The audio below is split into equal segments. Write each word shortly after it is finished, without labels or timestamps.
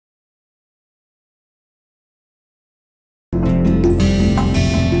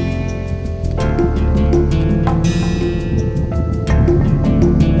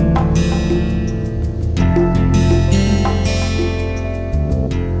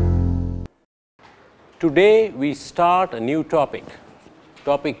Today we start a new topic,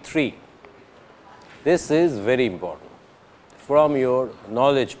 topic 3. This is very important from your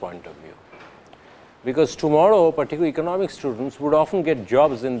knowledge point of view, because tomorrow particularly economics students would often get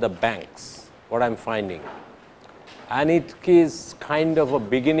jobs in the banks, what I am finding, and it is kind of a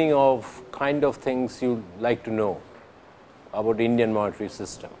beginning of kind of things you like to know about Indian monetary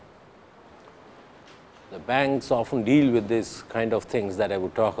system. The banks often deal with this kind of things that I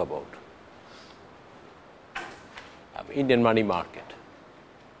would talk about. Indian money market,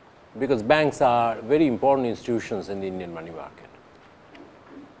 because banks are very important institutions in the Indian money market.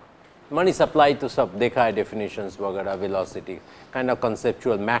 Money supply to sab dekha hai definitions, wagera, velocity, kind of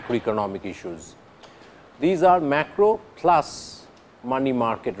conceptual macroeconomic issues. These are macro plus money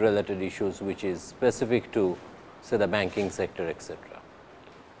market related issues, which is specific to say the banking sector, etc.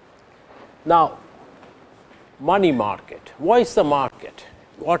 Now, money market, what is the market?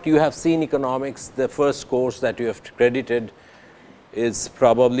 What you have seen economics, the first course that you have credited is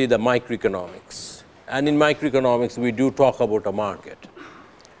probably the microeconomics, and in microeconomics we do talk about a market.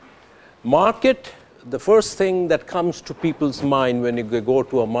 Market, the first thing that comes to people's mind when you go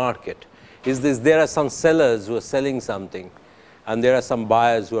to a market is this: there are some sellers who are selling something and there are some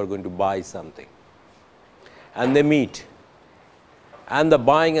buyers who are going to buy something, and they meet, and the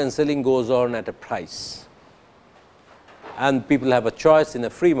buying and selling goes on at a price. And people have a choice in a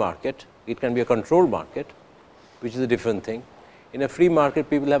free market. It can be a controlled market, which is a different thing. In a free market,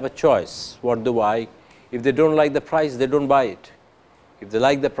 people have a choice what to buy. If they don't like the price, they don't buy it. If they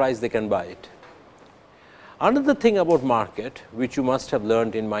like the price, they can buy it. Another thing about market, which you must have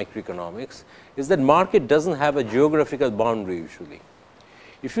learned in microeconomics, is that market doesn't have a geographical boundary usually.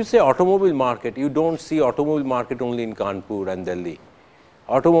 If you say automobile market, you don't see automobile market only in Kanpur and Delhi.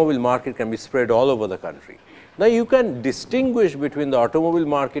 Automobile market can be spread all over the country. Now, you can distinguish between the automobile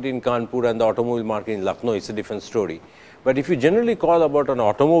market in Kanpur and the automobile market in Lucknow, it is a different story. But if you generally call about an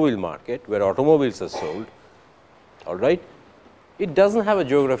automobile market where automobiles are sold, all right, it does not have a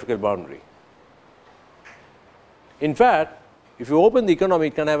geographical boundary. In fact, if you open the economy,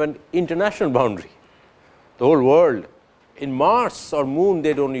 it can have an international boundary, the whole world. In Mars or Moon,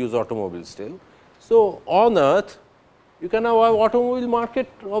 they do not use automobiles still. So, on Earth, you can have an automobile market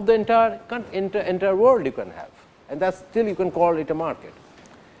of the entire world you can have, and that still you can call it a market.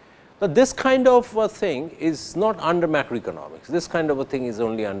 Now, this kind of a thing is not under macroeconomics. This kind of a thing is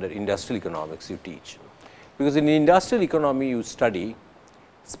only under industrial economics you teach, because in industrial economy you study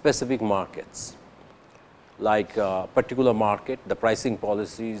specific markets, like a particular market, the pricing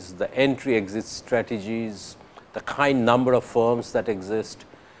policies, the entry exit strategies, the number of firms that exist.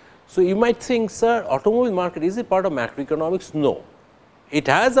 So, you might think, sir, automobile market, is it part of macroeconomics? No, it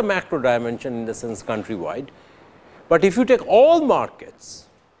has a macro dimension in the sense countrywide, but if you take all markets,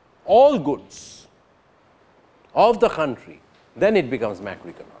 all goods of the country, then it becomes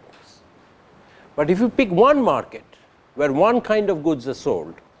macroeconomics. But if you pick one market where one kind of goods are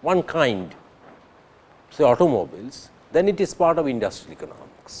sold, one kind, say automobiles, then it is part of industrial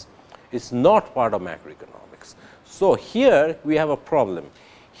economics. It is not part of macroeconomics. So, here we have a problem.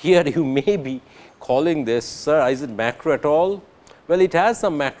 Here you may be calling this, sir, is it macro at all? Well, it has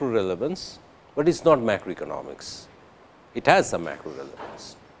some macro relevance, but it is not macroeconomics. It has some macro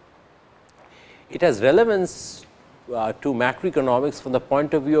relevance. It has relevance to macroeconomics from the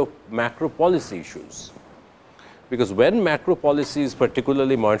point of view of macro policy issues, because when macro policies,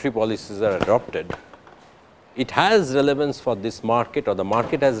 particularly monetary policies, are adopted, it has relevance for this market, or the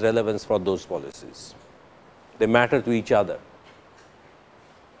market has relevance for those policies. They matter to each other.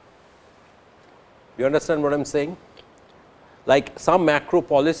 You understand what I am saying? Like some macro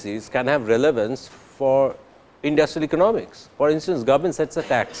policies can have relevance for industrial economics. For instance, government sets a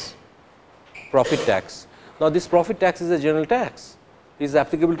tax, profit tax. Now, this profit tax is a general tax. It is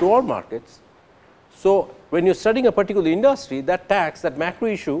applicable to all markets. So, when you are studying a particular industry, that tax, that macro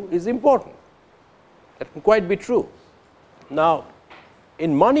issue is important. That can quite be true. Now,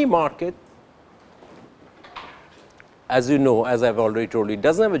 in money market, as you know, as I have already told you, it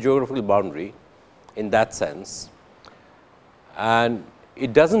does not have a geographical boundary in that sense, and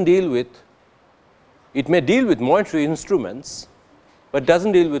it does not deal with, it may deal with monetary instruments, but does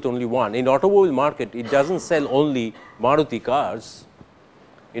not deal with only one. In automobile market, it does not sell only Maruti cars.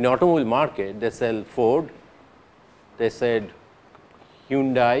 In automobile market, they sell Ford, they said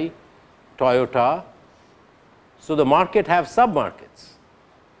Hyundai, Toyota. So, the market have sub markets.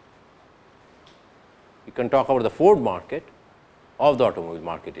 You can talk about the Ford market of the automobile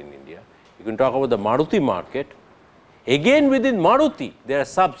market in India. You can talk about the Maruti market. Again, within Maruti, there are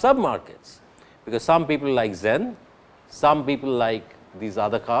sub markets, because some people like Zen, some people like these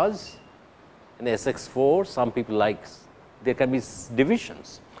other cars, and SX4, some people like, there can be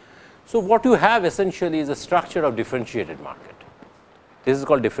divisions. So, what you have essentially is a structure of differentiated market. This is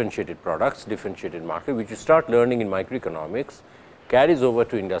called differentiated products, differentiated market, which you start learning in microeconomics, carries over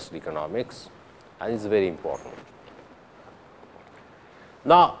to industrial economics, and is very important.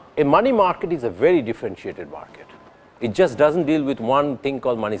 Now, a money market is a very differentiated market. It just does not deal with one thing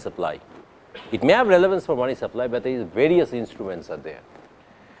called money supply. It may have relevance for money supply, but there is various instruments are there.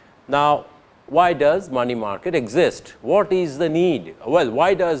 Now, why does money market exist? What is the need? Well,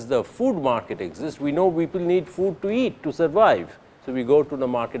 why does the food market exist? We know people need food to eat, to survive. So, we go to the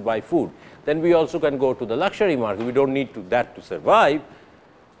market buy food. Then we also can go to the luxury market. We do not need that to survive,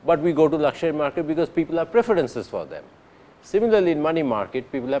 but we go to luxury market because people have preferences for them. Similarly, in money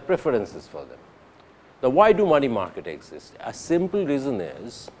market, people have preferences for them. Now, why do money market exist? A simple reason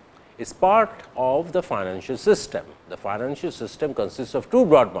is, it's part of the financial system. The financial system consists of two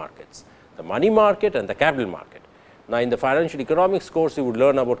broad markets, the money market and the capital market. Now, in the financial economics course, you would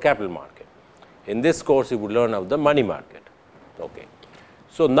learn about capital market. In this course, you would learn about the money market. Okay.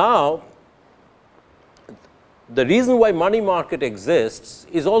 So, now, the reason why money market exists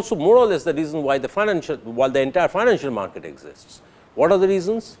is also more or less the reason why the entire financial market exists. What are the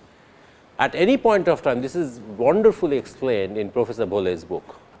reasons? At any point of time, this is wonderfully explained in Professor Bhole's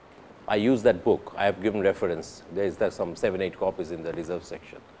book. I use that book, I have given reference, there is some 7-8 copies in the reserve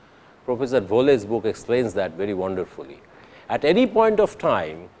section. Professor Bhole's book explains that very wonderfully. At any point of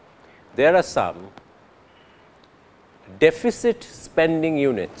time, there are some deficit spending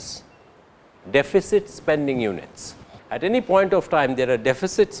units. Deficit spending units. At any point of time, there are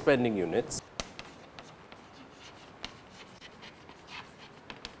deficit spending units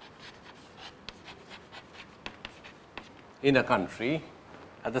in a country.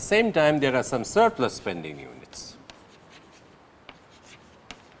 At the same time, there are some surplus spending units.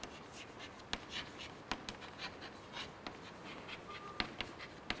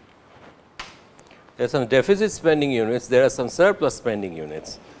 There are some deficit spending units, there are some surplus spending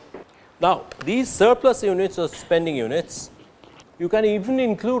units. Now, these surplus units or spending units, you can even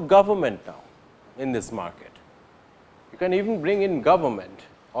include government now in this market. You can even bring in government,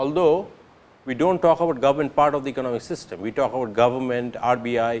 although we do not talk about government part of the economic system. We talk about government,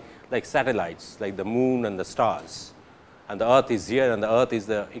 RBI, like satellites, like the moon and the stars, and the earth is here and the earth is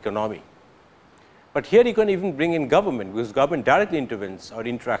the economy. But here you can even bring in government, because government directly intervenes or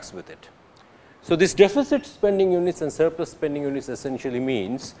interacts with it. So, this deficit spending units and surplus spending units essentially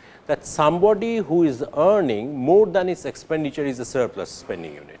means that somebody who is earning more than its expenditure is a surplus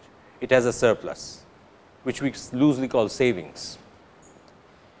spending unit. It has a surplus, which we loosely call savings.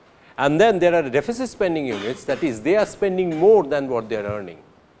 And then there are deficit spending units, that is, they are spending more than what they are earning.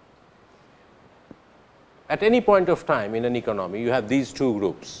 At any point of time in an economy, you have these two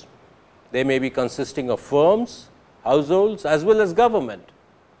groups. They may be consisting of firms, households, as well as government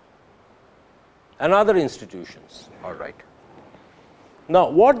and other institutions. All right. Now,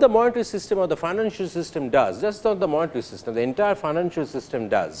 what the monetary system or the financial system does, just not the monetary system, the entire financial system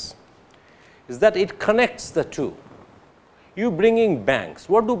does, is that it connects the two. You bring in banks.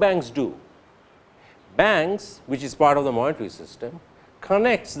 What do banks do? Banks, which is part of the monetary system,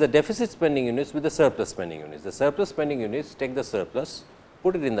 connects the deficit spending units with the surplus spending units. The surplus spending units take the surplus,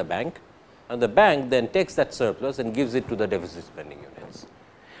 put it in the bank, and the bank then takes that surplus and gives it to the deficit spending units.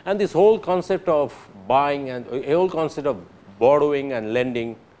 And this whole concept of buying and a whole concept of borrowing and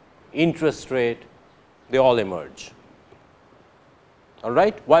lending, interest rate, they all emerge. All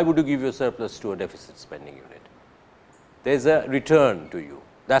right? Why would you give your surplus to a deficit spending unit? There is a return to you.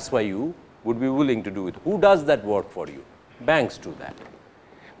 That is why you would be willing to do it. Who does that work for you? Banks do that.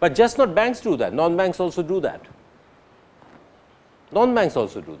 But just not banks do that, non-banks also do that. Non-banks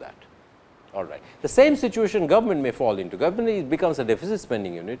also do that. All right. The same situation government may fall into. Government becomes a deficit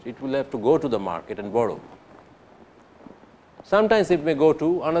spending unit, it will have to go to the market and borrow. Sometimes it may go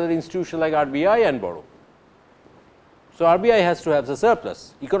to another institution like RBI and borrow. So, RBI has to have the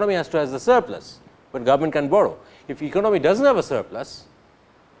surplus, economy has to have the surplus, but government can borrow. If economy does not have a surplus,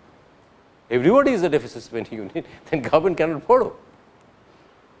 everybody is a deficit spending unit, then government cannot borrow.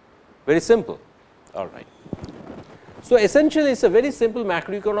 Very simple. All right. So, essentially it is a very simple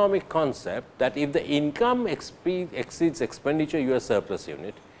macroeconomic concept that if the income exceeds expenditure, you are a surplus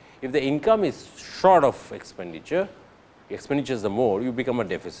unit. If the income is short of expenditure, expenditure is the more, you become a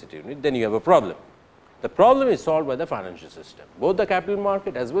deficit unit, then you have a problem. The problem is solved by the financial system. Both the capital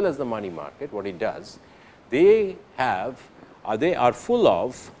market as well as the money market, what it does, they are full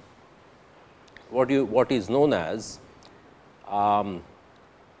of what is known as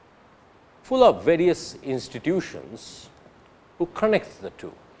full of various institutions who connect the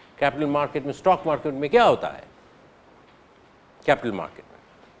two. Capital market में, stock market में क्या होता है? Capital market में,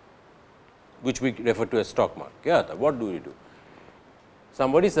 which we refer to as stock market, क्या होता है? What do we do?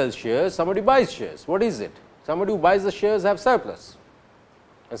 Somebody sells shares, somebody buys shares. What is it? Somebody who buys the shares have surplus,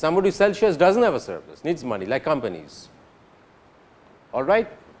 and somebody who sells shares doesn't have a surplus, needs money, like companies, all right,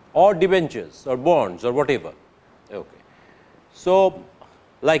 or debentures or bonds or whatever. Okay. So,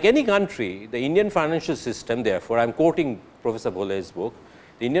 like any country, the Indian financial system, therefore, I am quoting Professor Bhole's book,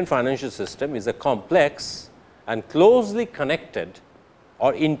 the Indian financial system is a complex and closely connected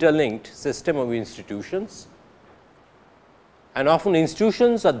or interlinked system of institutions, and often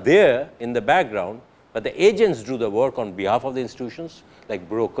institutions are there in the background, but the agents do the work on behalf of the institutions, like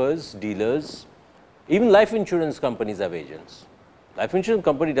brokers, dealers, even life insurance companies have agents. Life insurance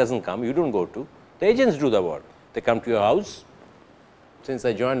company doesn't come, you don't go to, the agents do the work. They come to your house. Since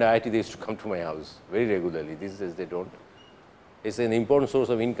I joined IIT, they used to come to my house very regularly. These days they don't. It's an important source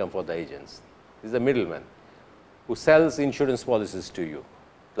of income for the agents. This is the middleman who sells insurance policies to you.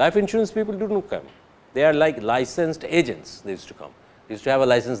 Life insurance people do not come. They are like licensed agents. They used to come. They used to have a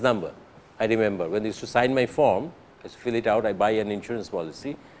license number. I remember when they used to sign my form, I used to fill it out, I buy an insurance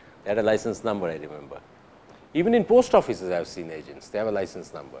policy, they had a license number, I remember. Even in post offices, I have seen agents, they have a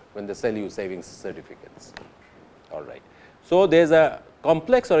license number when they sell you savings certificates. All right. So, there is a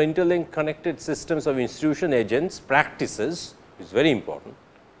complex or interlinked connected systems of institution agents, practices, which is very important.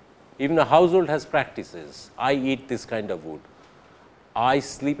 Even a household has practices. I eat this kind of food. I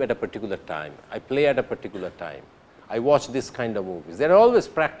sleep at a particular time. I play at a particular time. I watch this kind of movies. There are always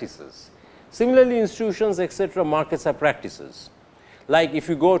practices. Similarly, institutions, etc., markets have practices. Like if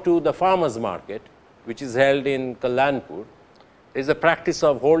you go to the farmers market, which is held in Kalyanpur, there is a practice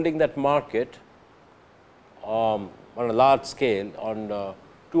of holding that market on a large scale on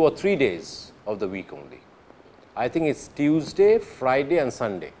 2 or 3 days of the week only. I think it's Tuesday, Friday and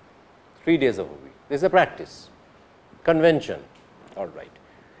Sunday, 3 days of a week. There is a practice, convention, all right.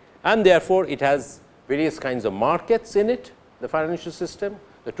 And therefore, it has various kinds of markets in it, the financial system.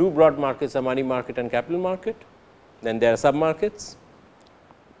 The two broad markets are money market and capital market. Then there are sub markets.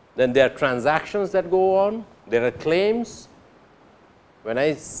 Then there are transactions that go on. There are claims. When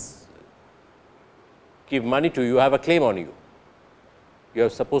I give money to you, I have a claim on you. You are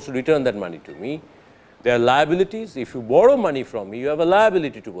supposed to return that money to me. There are liabilities. If you borrow money from me, you have a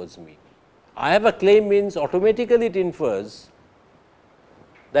liability towards me. I have a claim means automatically it infers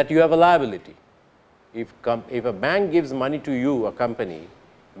that you have a liability. If a bank gives money to you, a company,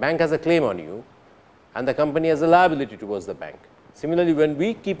 bank has a claim on you and the company has a liability towards the bank. Similarly, when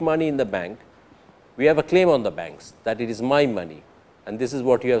we keep money in the bank, we have a claim on the banks that it is my money and this is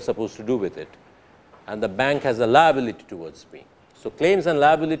what you are supposed to do with it, and the bank has a liability towards me. So, claims and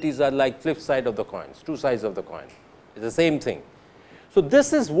liabilities are like flip side of the coins, two sides of the coin, it is the same thing. So,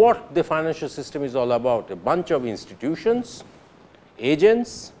 this is what the financial system is all about, a bunch of institutions,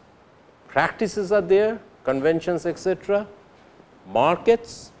 agents, practices are there, conventions, etc.,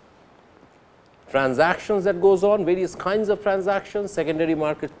 markets, transactions that goes on, various kinds of transactions, secondary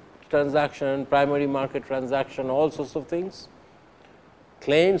market transaction, primary market transaction, all sorts of things,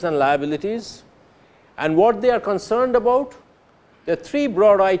 claims and liabilities. And what they are concerned about? There are three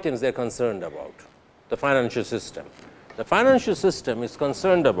broad items they are concerned about, the financial system. The financial system is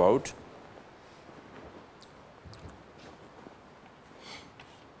concerned about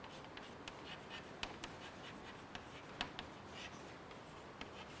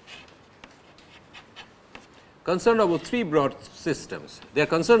three broad systems. They are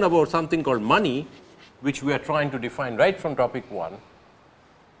concerned about something called money, which we are trying to define right from topic 1,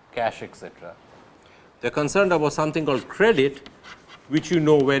 cash, etc. They are concerned about something called credit, which you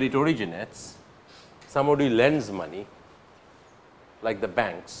know where it originates. Somebody lends money, like the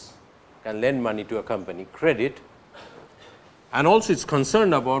banks can lend money to a company, credit. And also, it is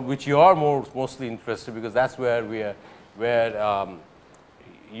concerned about, which you are mostly interested, because that is where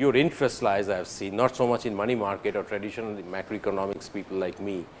your interest lies, I have seen, not so much in money market or traditional macroeconomics people like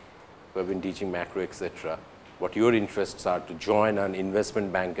me who have been teaching macro, etc. What your interests are to join an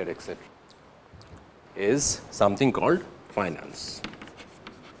investment banker, etc., is something called finance.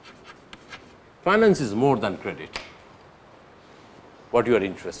 Finance is more than credit, what you are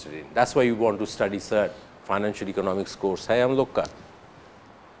interested in. That is why you want to study, sir, financial economics course hai hum log ka.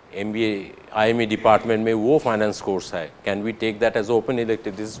 MBA, IMA department में वो finance course है. Can we take that as open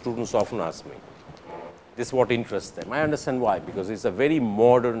elective? This students often ask me. This is what interests them. I understand why, because it's a very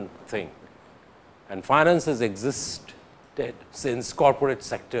modern thing. And finance has existed since corporate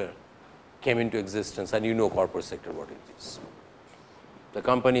sector came into existence, and you know corporate sector what it is. The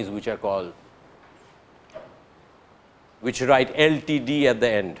companies which are called, which write LTD at the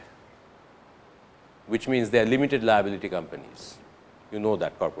end, which means they are limited liability companies. You know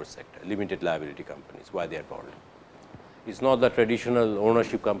that corporate sector, limited liability companies, why they are called. It is not the traditional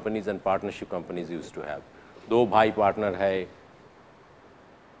ownership companies and partnership companies used to have. दो भाई partner है,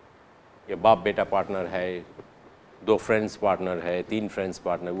 या बाप बेटा partner है, दो friends partner है, तीन friends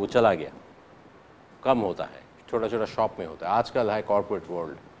partner, वो चला गया, कम होता है, छोटा छोटा shop में होता है. आजकल है corporate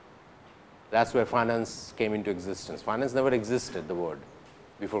world. That's where finance came into existence. Finance never existed, the word,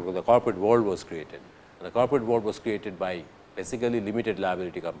 before the corporate world was created. And the corporate world was created by basically limited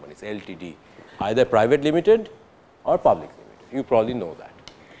liability companies, LTD, either private limited or public limited. You probably know that.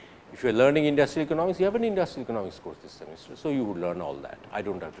 If you are learning industrial economics, you have an industrial economics course this semester, so you would learn all that. I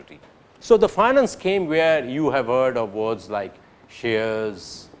don't have to teach. So the finance came where you have heard of words like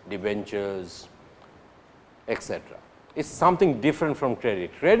shares, debentures, etc. It's something different from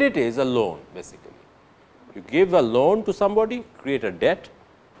credit. Credit is a loan, basically. You give a loan to somebody, create a debt,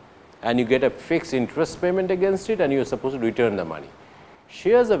 and you get a fixed interest payment against it, and you are supposed to return the money.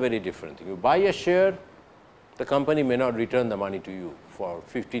 Shares are very different thing. You buy a share, the company may not return the money to you for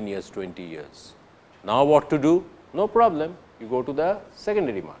 15 years, 20 years. Now what to do? No problem. You go to the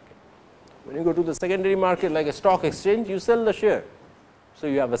secondary market. When you go to the secondary market, like a stock exchange, you sell the share. So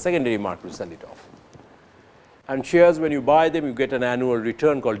you have a secondary market to sell it off. And shares, when you buy them, you get an annual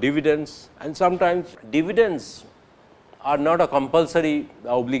return called dividends, and sometimes dividends are not a compulsory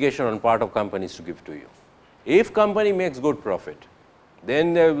obligation on part of companies to give to you. If company makes good profit,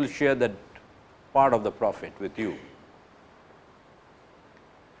 then they will share that part of the profit with you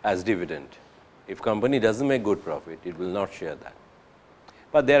as dividend. If company doesn't make good profit, it will not share that.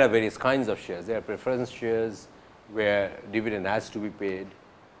 But there are various kinds of shares. There are preference shares where dividend has to be paid,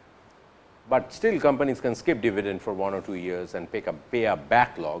 but still companies can skip dividend for 1 or 2 years and pay a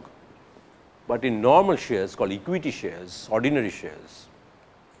backlog. But in normal shares called equity shares, ordinary shares,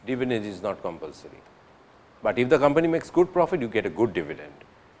 dividend is not compulsory. But if the company makes good profit, you get a good dividend.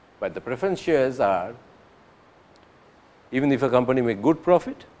 But the preference shares are, even if a company makes good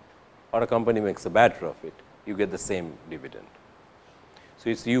profit or a company makes a bad profit, you get the same dividend. So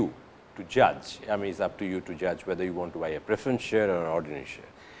it's you to judge. I mean, it's up to you to judge whether you want to buy a preference share or an ordinary share.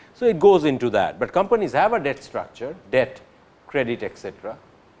 So it goes into that. But companies have a debt structure, debt, credit, etc.,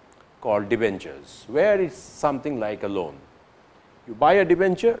 called debentures, where it's something like a loan. You buy a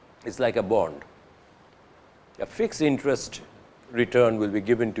debenture, it's like a bond. A fixed interest return will be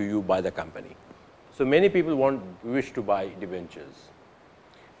given to you by the company. So many people wish to buy debentures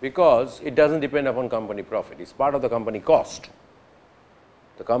because it doesn't depend upon company profit. It's part of the company cost.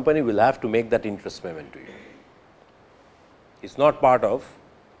 The company will have to make that interest payment to you. It's not part of,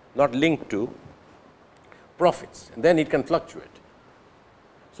 not linked to profits, and then it can fluctuate.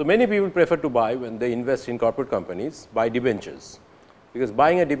 So many people prefer to buy, when they invest in corporate companies, buy debentures, because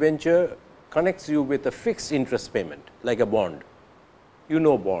buying a debenture connects you with a fixed interest payment like a bond. You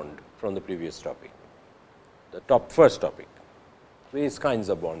know bond from the previous topic, the first topic. Various kinds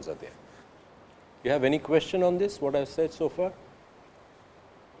of bonds are there. You have any question on this, what I have said so far?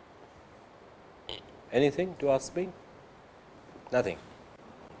 Anything to ask me? Nothing.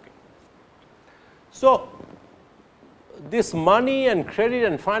 Okay. So this money and credit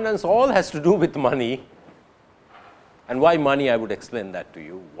and finance all has to do with money. And why money, I would explain that to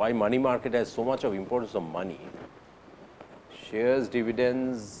you. Why money market has so much of importance of money. Shares,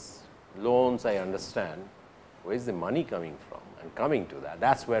 dividends, loans, I understand. Where is the money coming from? And coming to that,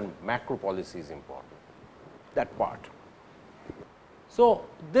 that's where macro policy is important, that part. So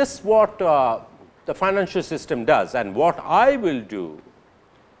this what the financial system does, and what I will do,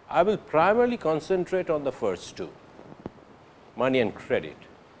 I will primarily concentrate on the first two, money and credit.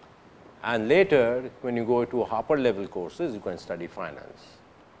 And later, when you go to upper level courses, you can study finance.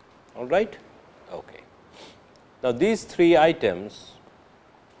 All right? Okay. Now, these three items,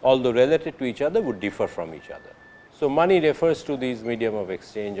 although related to each other, would differ from each other. So money refers to these medium of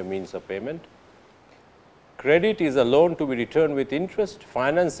exchange or means of payment. Credit is a loan to be returned with interest.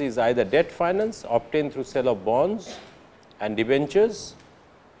 Finance is either debt finance obtained through sale of bonds and debentures,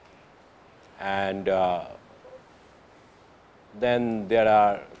 and then there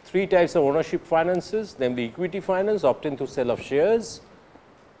are three types of ownership finances, namely equity finance obtained through sale of shares,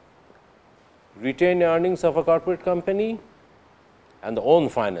 retained earnings of a corporate company, and the own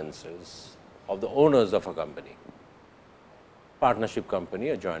finances of the owners of a company, partnership company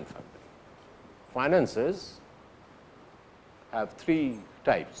or joint company. Finances have three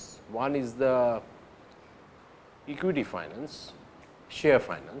types. One is the equity finance, share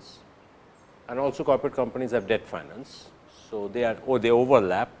finance, and also corporate companies have debt finance. So they are, or they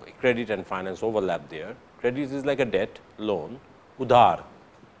overlap, credit and finance overlap there. Credit is like a debt, loan, udhar,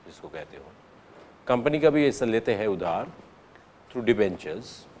 जिसको कहते हो. Company का भी ऐसा लेते हैं उधार through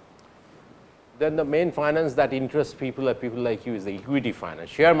debentures. Then the main finance that interests people like you is the equity finance.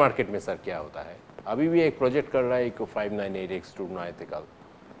 Share market में सर क्या होता है? अभी भी एक प्रोजेक्ट कर रहा है eco 598X2 ethical.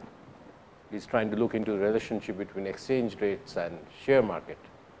 He's trying to look into the relationship between exchange rates and share market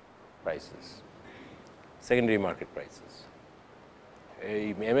prices, secondary market prices.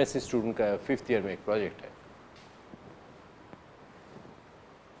 MSc student का 5th year में एक project है.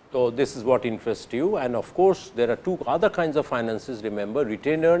 So, this is what interests you, and of course, there are two other kinds of finances. Remember,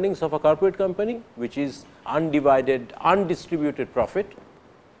 retained earnings of a corporate company, which is undivided, undistributed profit,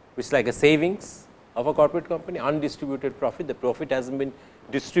 which is like a savings of a corporate company, undistributed profit. The profit hasn't been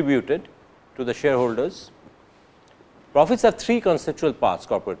distributed to the shareholders. Profits have three conceptual parts,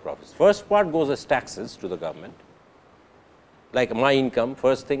 corporate profits. First part goes as taxes to the government, like my income.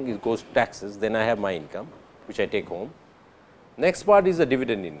 First thing is goes taxes, then I have my income, which I take home. Next part is the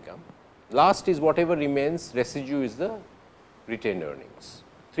dividend income. Last is whatever remains, residue is the retained earnings.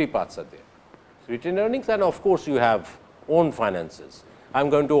 Three parts are there. So, retained earnings, and of course, you have own finances. I am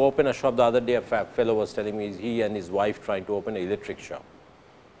going to open a shop. The other day a fellow was telling me he and his wife trying to open an electric shop.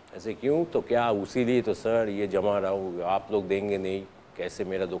 ऐसे क्यों? तो क्या उसी लिए तो sir ये जमा रहा हूँ, आप लोग देंगे नहीं, कैसे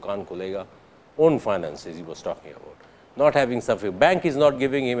मेरा दुकान खुलेगा? Own finances he was talking about. Not having something. Bank is not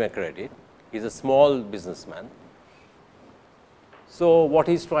giving him a credit. He is a small businessman. So, what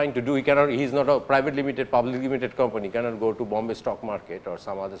he is trying to do, he is not a private limited, public limited company, he cannot go to Bombay stock market or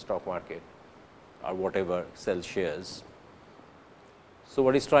some other stock market or whatever, sell shares. So,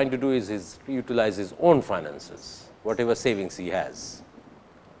 what he is trying to do is utilize his own finances, whatever savings he has.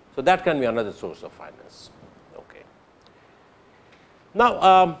 So, that can be another source of finance. Okay.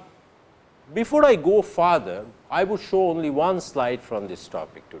 Now, before I go further, I would show only one slide from this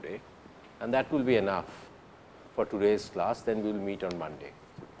topic today, and that will be enough for today's class. Then we will meet on Monday.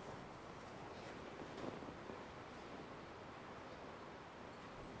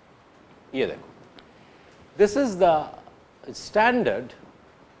 ये देखो, this is the standard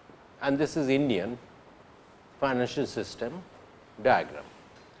and this is Indian financial system diagram.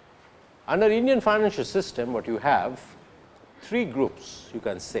 Under Indian financial system, what you have three groups, you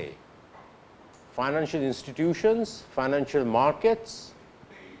can say: financial institutions, financial markets,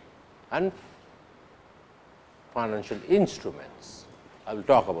 and financial instruments. I will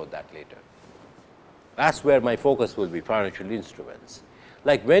talk about that later. That is where my focus will be, financial instruments.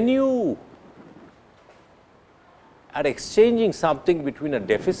 Like when you are exchanging something between a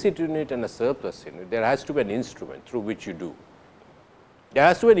deficit unit and a surplus unit, there has to be an instrument through which you do. There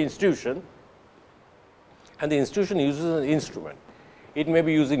has to be an institution, and the institution uses an instrument. It may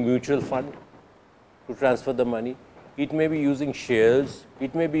be using mutual fund to transfer the money, it may be using shares,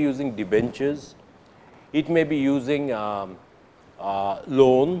 it may be using debentures, it may be using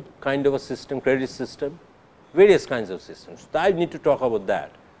loan kind of a system, credit system, various kinds of systems. So, I need to talk about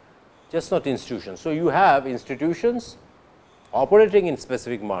that, just not institutions. So, you have institutions operating in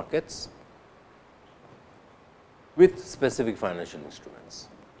specific markets with specific financial instruments.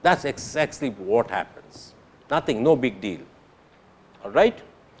 That is exactly what happens, nothing, no big deal, all right.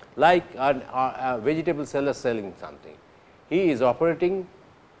 Like a vegetable seller selling something, he is operating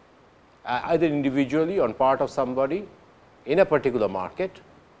either individually on part of somebody in a particular market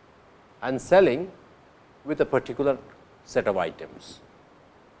and selling with a particular set of items,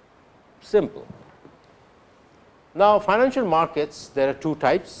 simple. Now, financial markets, there are two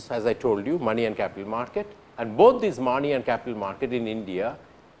types, as I told you, money and capital market, and both these money and capital market in India,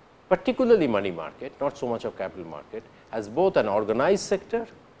 particularly money market, not so much of capital market, has both an organized sector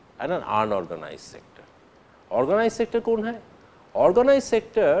and an unorganized sector. Organized sector kaun hai? Organized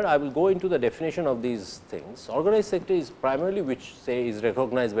sector, I will go into the definition of these things. Organized sector is primarily which say is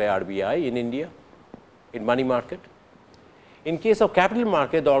recognized by RBI in India in money market. In case of capital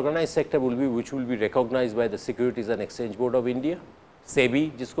market, the organized sector will be which will be recognized by the Securities and Exchange Board of India,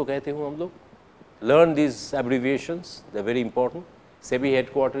 SEBI जिसको कहते हैं हम लोग. Learn these abbreviations, they are very important. SEBI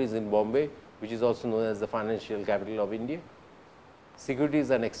headquarters is in Bombay, which is also known as the financial capital of India. Securities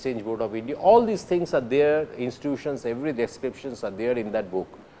and Exchange Board of India, all these things are there, institutions, every descriptions are there in that book.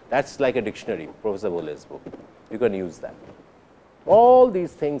 That is like a dictionary, Professor Bole's book, you can use that. All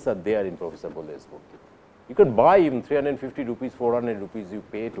these things are there in Professor Bole's book. You can buy even 350 rupees, 400 rupees you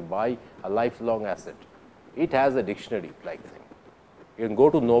pay to buy a lifelong asset. It has a dictionary like thing. You can go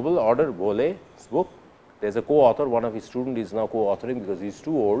to Noble, order Bole's book. There is a co-author, one of his students is now co-authoring because he is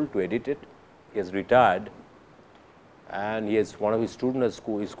too old to edit it. He has retired. And he has one of his students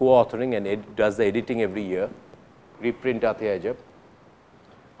is co-authoring and does the editing every year, reprint आते हैं जब,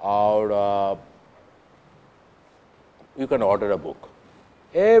 और you can order a book.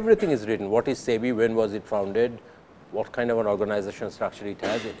 Everything is written. What is SEBI, when was it founded, what kind of an organization structure it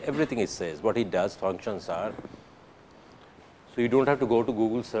has, everything it says, what it does, functions are. So, you do not have to go to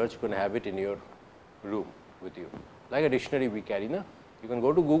Google search, you can have it in your room with you, like a dictionary we carry. Na? You can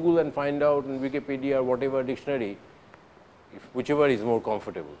go to Google and find out in Wikipedia or whatever dictionary, if whichever is more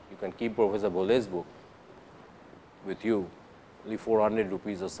comfortable. You can keep Professor Bole's book with you, only 400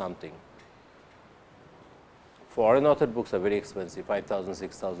 rupees or something. Foreign authored books are very expensive, 5,000,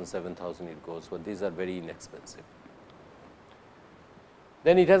 6,000, 7,000 it goes, but these are very inexpensive.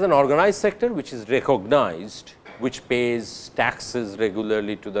 Then it has an organized sector which is recognized, which pays taxes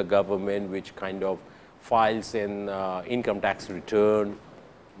regularly to the government, which kind of files an income tax return,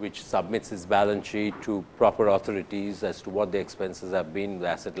 which submits its balance sheet to proper authorities as to what the expenses have been, the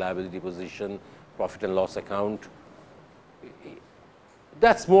asset liability position, profit and loss account.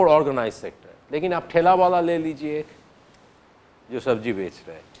 That is more organized sector. लेकिन आप ठेला वाला ले लीजिए एक जो सब्जी बेच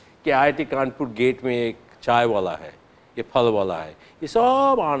रहा है कि IIT कानपुर गेट में एक चाय वाला है, ये फल वाला है, ये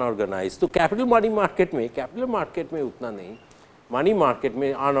सब अनऑर्गेनाइज. तो कैपिटल मार्केट में उतना नहीं, मनी मार्केट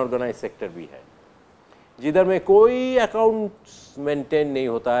में अनऑर्गेनाइज सेक्टर भी है जिधर में कोई अकाउंट्स मेंटेन नहीं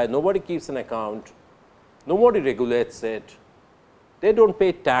होता है. Nobody keeps an account, nobody regulates it, they don't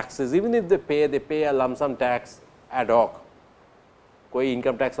pay taxes, even if they पे a lump sum tax ad hoc. कोई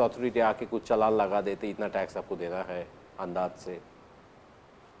इनकम टैक्स अथॉरिटी आके कुछ चालान लगा देते, इतना टैक्स आपको देना है अंदाज से.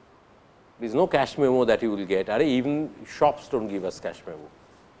 There is no cash memo that you will get. Are even shops don't give us cash memo.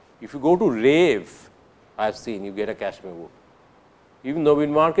 If you go to rave, I have seen you get a cash memo. Even though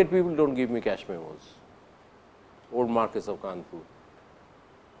in market people don't give me cash memos. Old markets of Kanpur.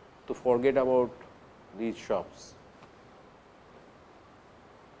 To forget about these shops.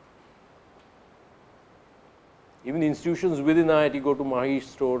 Even institutions within IIT, go to Mahish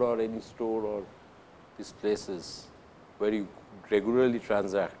store or any store or these places where you regularly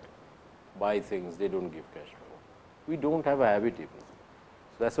transact, buy things, they don't give cash memo. We don't have a habit even.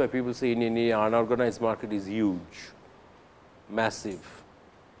 So, that is why people say in India unorganized market is huge, massive,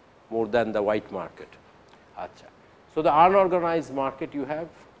 more than the white market. Achha. So, the unorganized market you have,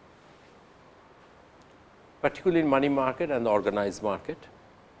 particularly in money market and the organized market,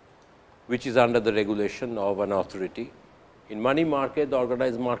 which is under the regulation of an authority. In money market, the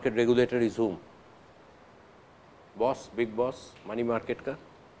organized market regulator is whom? Boss, big boss, money market ka?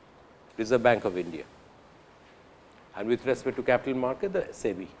 Reserve Bank of India. And with respect to capital market, the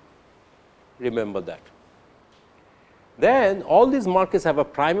SEBI. Remember that. Then all these markets have a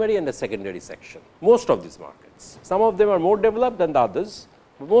primary and a secondary section, most of these markets. Some of them are more developed than the others,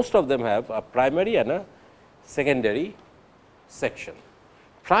 but most of them have a primary and a secondary section.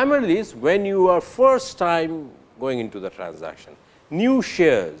 Primarily is when you are first time going into the transaction, new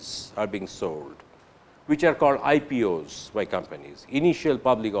shares are being sold, which are called IPOs by companies, initial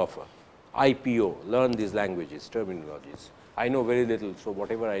public offer, IPO, learn these languages, terminologies. I know very little, so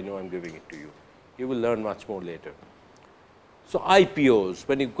whatever I know I am giving it to you. You will learn much more later. So, IPOs,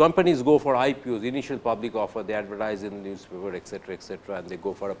 when companies go for IPOs, initial public offer, they advertise in the newspaper, etc., and they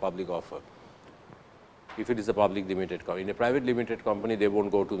go for a public offer. If it is a public limited company, in a private limited company, they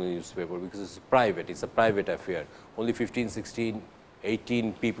won't go to the newspaper because it's private, it's a private affair. Only 15, 16,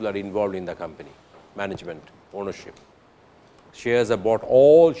 18 people are involved in the company, management, ownership. Shares are bought,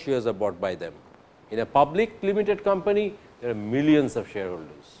 all shares are bought by them. In a public limited company, there are millions of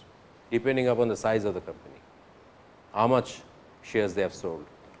shareholders, depending upon the size of the company, how much shares they have sold.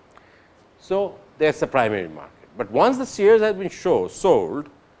 So, there is a primary market. But once the shares have been sold,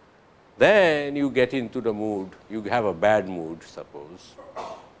 then you get into the mood, you have a bad mood suppose,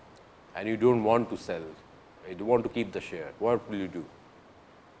 and you do not want to sell, you want to keep the share. What will you do?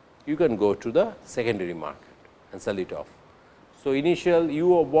 You can go to the secondary market and sell it off. So, initial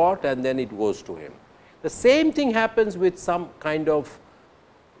you bought and then it goes to him. The same thing happens with some kind of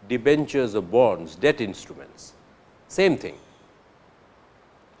debentures or bonds, debt instruments, same thing.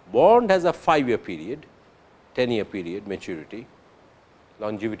 Bond has a 5-year period, 10-year period maturity,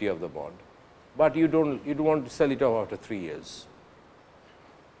 longevity of the bond, but you don't want to sell it off after 3 years.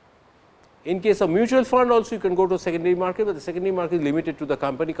 In case of mutual fund also you can go to secondary market, but the secondary market is limited to the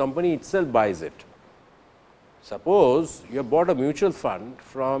company itself buys it. Suppose you have bought a mutual fund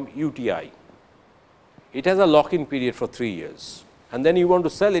from UTI, it has a lock-in period for 3 years and then you want to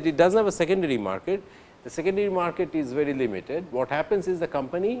sell it, it does not have a secondary market, the secondary market is very limited. What happens is the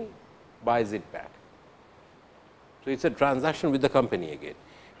company buys it back. So, it is a transaction with the company again,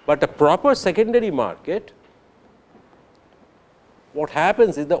 but a proper secondary market, what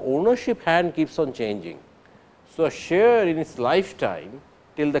happens is the ownership hand keeps on changing. So, a share in its lifetime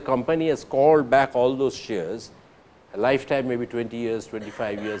till the company has called back all those shares A lifetime maybe 20 years,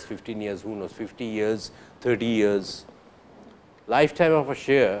 25 years, 15 years, who knows, 50 years, 30 years. Lifetime of a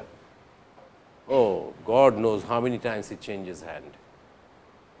share, oh, God knows how many times it changes hand.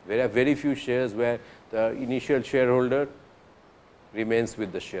 There are very few shares where the initial shareholder remains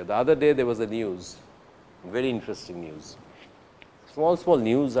with the share. The other day there was a news, very interesting news. Small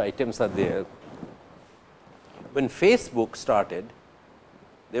news items are there. When Facebook started,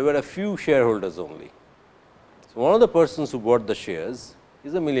 there were a few shareholders only. So, one of the persons who bought the shares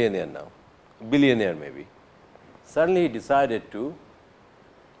is a millionaire now, a billionaire maybe. Suddenly, he decided to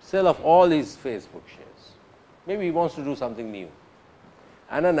sell off all his Facebook shares. Maybe he wants to do something new.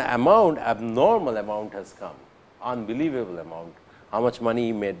 And an amount, abnormal amount has come, unbelievable amount, how much money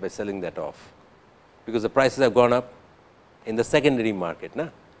he made by selling that off. Because the prices have gone up in the secondary market.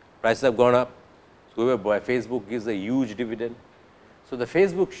 Prices have gone up. So, whoever buys Facebook gives a huge dividend. So, the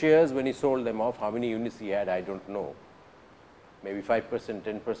Facebook shares, when he sold them off, how many units he had, I do not know, maybe 5%,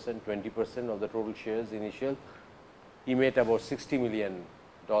 10%, 20% of the total shares initial, he made about $60 million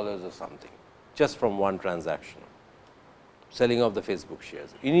or something, just from one transaction, selling off the Facebook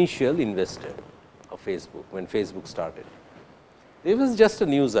shares. Initial investor of Facebook, when Facebook started. It was just a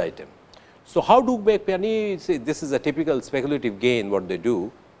news item. So, how do make money? This is a typical speculative gain, what they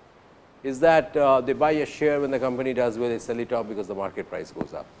do is that they buy a share when the company does well, they sell it off because the market price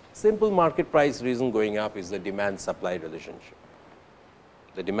goes up. Simple market price reason going up is the demand supply relationship.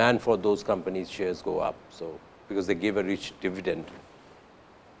 The demand for those companies' shares go up. So, because they give a rich dividend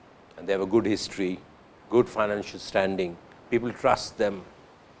and they have a good history, good financial standing, people trust them,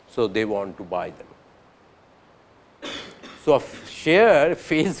 so they want to buy them. So, a share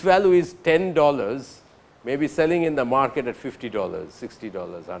face value is $10, maybe selling in the market at $50, $60,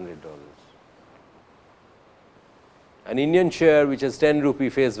 $100. An Indian share which has 10 rupee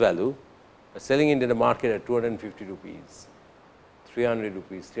face value, selling it in the market at 250 rupees, 300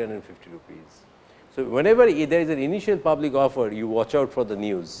 rupees, 350 rupees. So, whenever there is an initial public offer, you watch out for the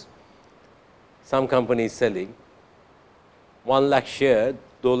news. Some company is selling 1 lakh share,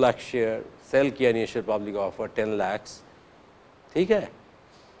 2 lakh share, sell kiya initial public offer 10 lakhs. ठीक है?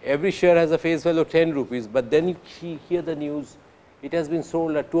 Every share has a face value of 10 rupees, but then you hear the news, it has been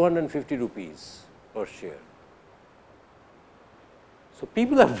sold at 250 rupees per share. So,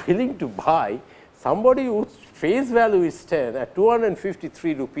 people are willing to buy somebody whose face value is 10 at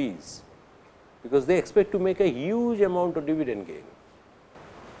 253 rupees, because they expect to make a huge amount of dividend gain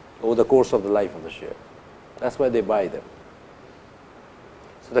over the course of the life of the share. That is why they buy them.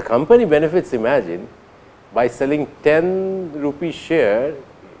 So, the company benefits, imagine, by selling 10 rupee share,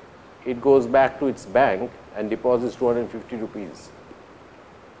 it goes back to its bank and deposits 250 rupees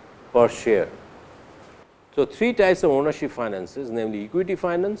per share. So, 3 types of ownership finances, namely equity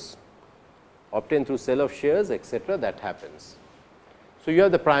finance, obtained through sale of shares, etc., that happens. So, you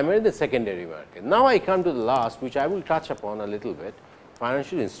have the primary and the secondary market. Now, I come to the last, which I will touch upon a little bit,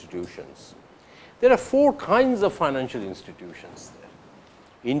 financial institutions. There are 4 kinds of financial institutions there: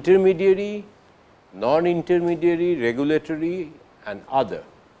 intermediary, non-intermediary, regulatory, and other.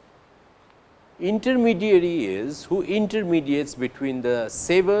 Intermediary is who intermediates between the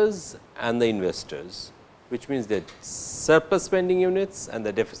savers and the investors, which means the surplus spending units and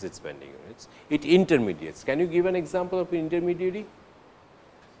the deficit spending units. It intermediates. Can you give an example of intermediary?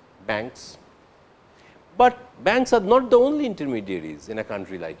 Banks. But banks are not the only intermediaries in a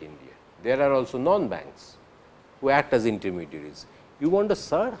country like India. There are also non-banks who act as intermediaries. You wonder,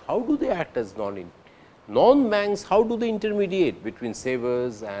 sir, how do they act as non-banks? How do they intermediate between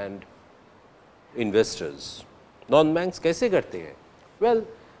savers and investors? Non-banks kaise karte hain? Well,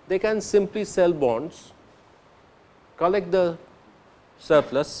 they can simply sell bonds, collect the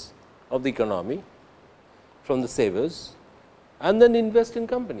surplus of the economy from the savers, and then invest in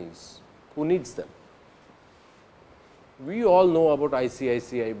companies who needs them. We all know about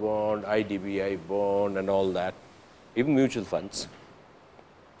ICICI bond, IDBI bond and all that, even mutual funds.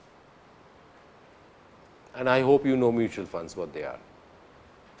 And I hope you know mutual funds, what they are.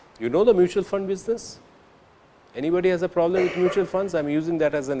 You know the mutual fund business? Anybody has a problem with mutual funds? I am using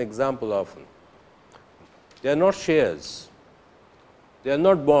that as an example often. They are not shares, they are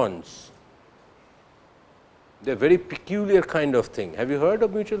not bonds, they are very peculiar kind of thing. Have you heard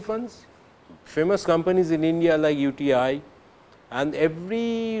of mutual funds? Famous companies in India like UTI, and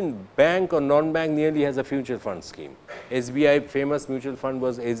every bank or non-bank nearly has a mutual fund scheme. SBI famous mutual fund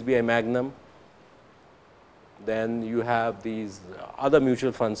was SBI Magnum. Then you have these other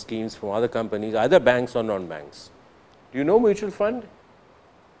mutual fund schemes from other companies, either banks or non-banks. Do you know mutual fund?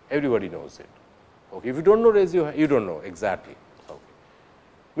 Everybody knows it. Okay. If you do not know, raise your hand. You do not know exactly. Okay.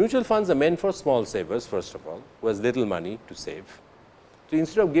 Mutual funds are meant for small savers, first of all, who has little money to save. So,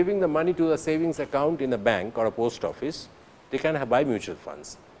 instead of giving the money to a savings account in a bank or a post office, they can buy mutual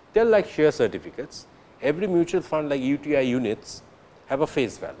funds. They are like share certificates. Every mutual fund like UTI units have a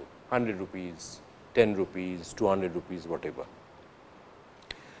face value, 100 rupees, 10 rupees, 200 rupees, whatever.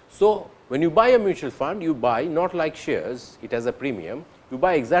 So, when you buy a mutual fund, you buy not like shares, it has a premium, you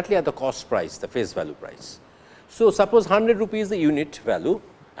buy exactly at the cost price, the face value price. So, suppose 100 rupees the unit value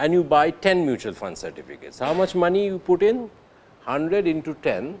and you buy 10 mutual fund certificates. How much money you put in? 100 into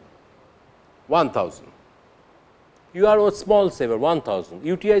 10, 1000. You are a small saver, 1000.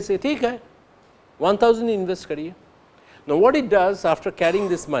 UTI say, "Theek hai, 1000 invest kariye." Now, what it does after carrying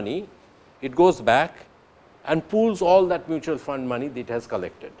this money, it goes back and pools all that mutual fund money that it has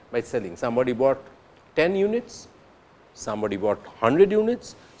collected by selling. Somebody bought 10 units, somebody bought 100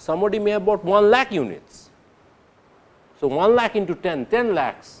 units, somebody may have bought 1 lakh units. So, 1 lakh into 10, 10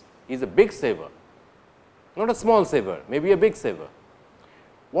 lakhs is a big saver, not a small saver, maybe a big saver.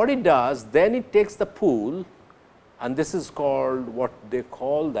 What it does, then it takes the pool, and this is called what they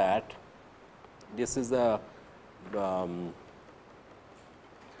call that, this is a, there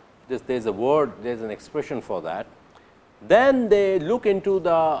is a word, there is an expression for that. Then they look into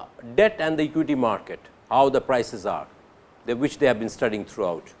the debt and the equity market, how the prices are, which they have been studying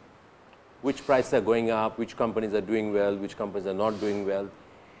throughout, which prices are going up, which companies are doing well, which companies are not doing well.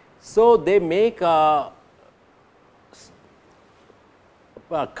 So, they make a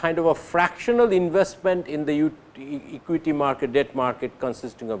kind of a fractional investment in the equity market, debt market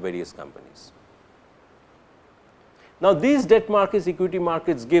consisting of various companies. Now, these debt markets, equity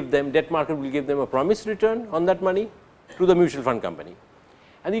markets give them, debt market will give them a promised return on that money to the mutual fund company.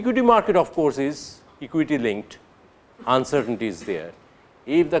 And the equity market, of course, is equity linked, uncertainty is there.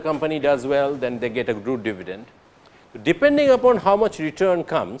 If the company does well, then they get a good dividend. Depending upon how much return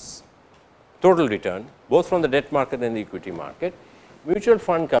comes, total return, both from the debt market and the equity market, mutual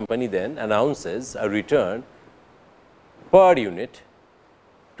fund company then announces a return per unit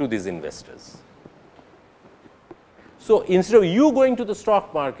to these investors. So, instead of you going to the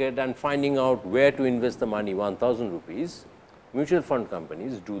stock market and finding out where to invest the money 1000 rupees, mutual fund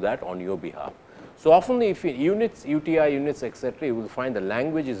companies do that on your behalf. So, often if units, UTI units etc., you will find the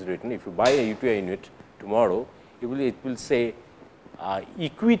language is written. If you buy a UTI unit tomorrow, it will say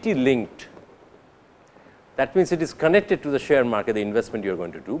equity linked. That means, it is connected to the share market, the investment you are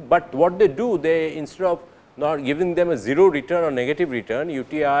going to do. But what they do, they instead of not giving them a zero return or negative return,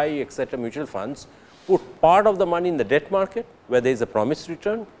 UTI etc., mutual funds put part of the money in the debt market, where there is a promised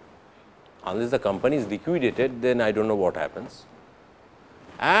return. Unless the company is liquidated, then I do not know what happens.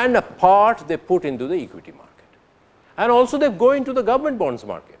 And a part they put into the equity market. And also they go into the government bonds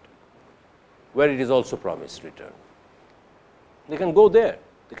market, where it is also promised return. They can go there,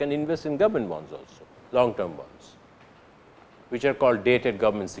 they can invest in government bonds also, long term bonds, which are called dated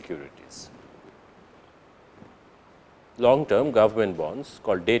government securities. Long term government bonds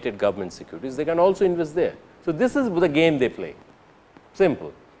called dated government securities, they can also invest there. So, this is the game they play,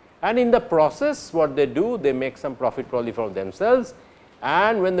 simple. And in the process, what they do, they make some profit probably for themselves,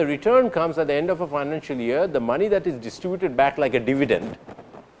 and when the return comes at the end of a financial year, the money that is distributed back like a dividend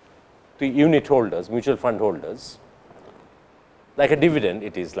to unit holders, mutual fund holders, like a dividend,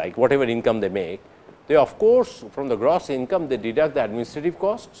 it is like whatever income they make, they of course, from the gross income, they deduct the administrative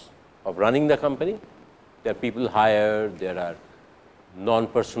costs of running the company. There are people hired, there are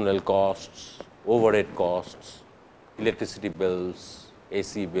non-personnel costs, overhead costs, electricity bills,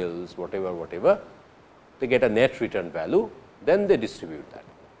 AC bills, whatever, they get a net return value, then they distribute that.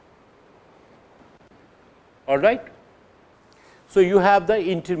 All right. So, you have the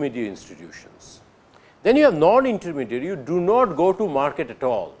intermediary institutions. Then you have non-intermediary, you do not go to market at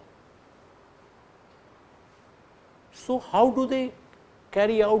all. So, how do they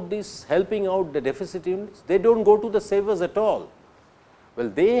carry out this helping out the deficit units? They do not go to the savers at all. Well,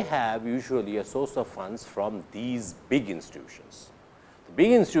 they have usually a source of funds from these big institutions. The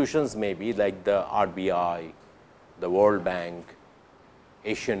big institutions may be like the RBI, the World Bank,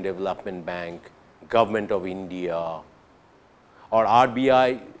 Asian Development Bank, Government of India, or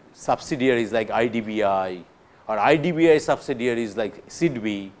RBI subsidiaries like IDBI, or IDBI subsidiaries like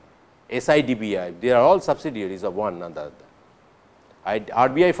SIDBI, SIDBI, they are all subsidiaries of one another.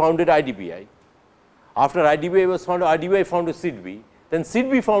 RBI founded IDBI. After IDBI was founded, IDBI founded SIDBI, then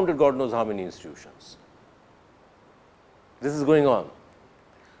SIDBI founded God knows how many institutions. This is going on.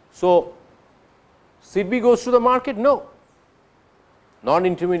 So, SIDBI goes to the market? No.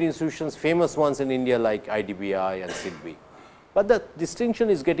 Non-intermediate institutions, famous ones in India like IDBI and SIDBI, but the distinction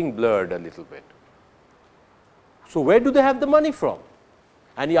is getting blurred a little bit. So, where do they have the money from?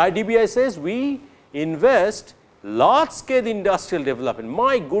 And the IDBI says we invest large scale industrial development.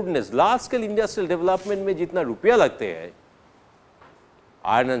 My goodness, large scale industrial development में जितना रुपया लगते हैं,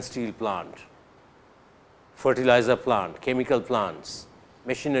 iron and steel plant, fertilizer plant, chemical plants,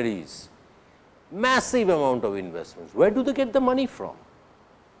 machineries, massive amount of investments. Where do they get the money from?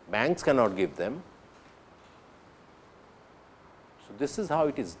 Banks cannot give them. So, this is how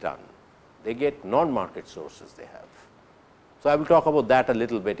it is done. They get non-market sources they have. So, I will talk about that a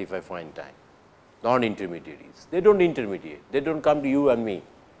little bit if I find time. Non-intermediaries, they do not intermediate, they do not come to you and me.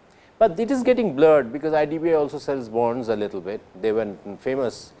 But it is getting blurred because IDBI also sells bonds a little bit. They were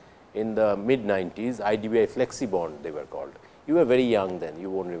famous in the mid 90s, IDBI Flexi Bond they were called. You were very young then, you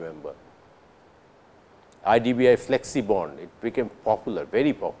won't remember. IDBI Flexi Bond, it became popular,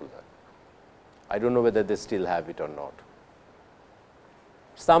 very popular. I do not know whether they still have it or not.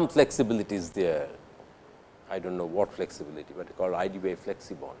 Some flexibility is there, I do not know what flexibility, but called IDBI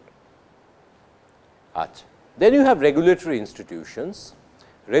Flexi Bond. Then you have regulatory institutions.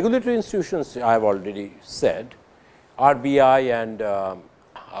 Regulatory institutions I have already said, RBI and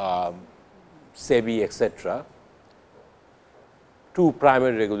SEBI etc., two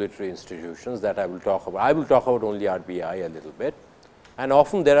primary regulatory institutions that I will talk about. I will talk about only RBI a little bit, and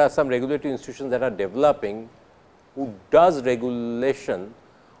often there are some regulatory institutions that are developing who does regulation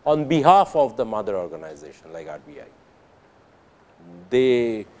on behalf of the mother organization like RBI.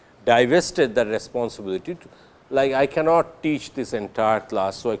 They divested the responsibility to, like I cannot teach this entire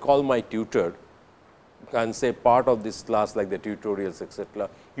class. So, I call my tutor and say part of this class like the tutorials etc.,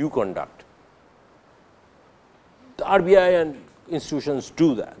 you conduct. The RBI and institutions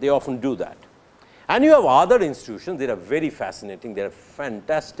do that, they often do that. And you have other institutions, they are very fascinating, they are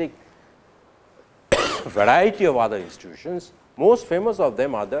fantastic variety of other institutions. Most famous of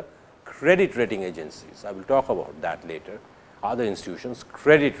them are the credit rating agencies. I will talk about that later. Other institutions,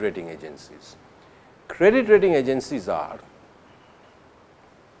 credit rating agencies. Credit rating agencies are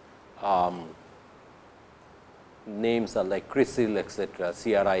names are like CRISIL etc.,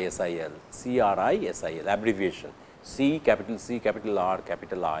 CRISIL, abbreviation C, capital R,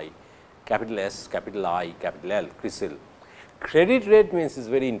 capital I, capital S, capital I, capital L, CRISIL. Credit rate means is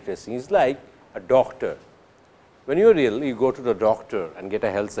very interesting. It is like a doctor. When you are ill, you go to the doctor and get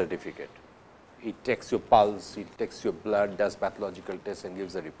a health certificate. He takes your pulse, he takes your blood, does pathological tests and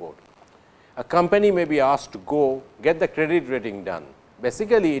gives a report. A company may be asked to go get the credit rating done.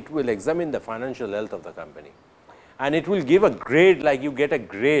 Basically, it will examine the financial health of the company and it will give a grade, like you get a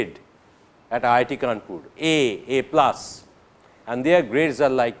grade at IIT Kanpur, A plus, and their grades are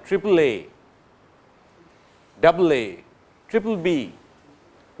like AAA, AA, triple B.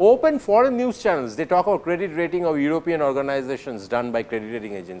 Open foreign news channels, they talk about credit rating of European organizations done by credit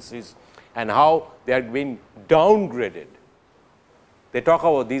rating agencies and how they are being downgraded. They talk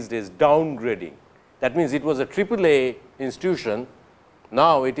about these days downgrading. That means it was a AAA institution,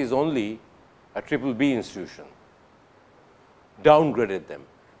 now it is only a triple B institution. Downgraded them.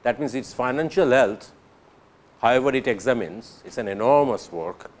 That means its financial health, however it examines, it's an enormous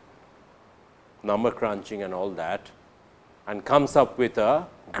work, number crunching and all that, and comes up with a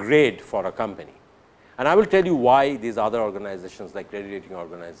grade for a company. And I will tell you why these other organizations like credit rating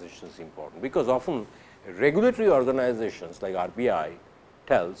organizations is important, because often regulatory organizations like RBI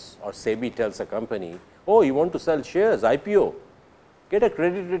tells or SEBI tells a company, oh, you want to sell shares, IPO, get a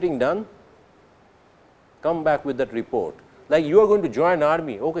credit rating done, come back with that report. Like you are going to join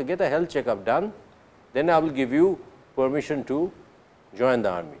army, okay, get a health checkup done, then I will give you permission to join the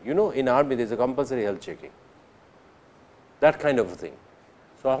army. You know, in army there is a compulsory health checking, that kind of a thing.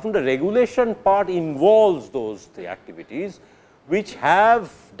 So, often the regulation part involves those activities which have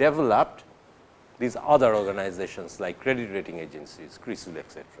developed these other organizations like credit rating agencies, CRISIL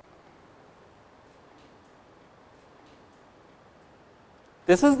etc.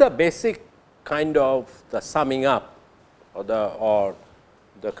 This is the basic kind of the summing up or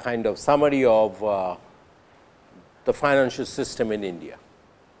the kind of summary of the financial system in India.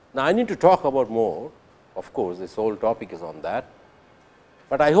 Now, I need to talk about more, of course, this whole topic is on that,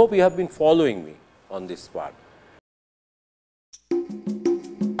 but I hope you have been following me on this part.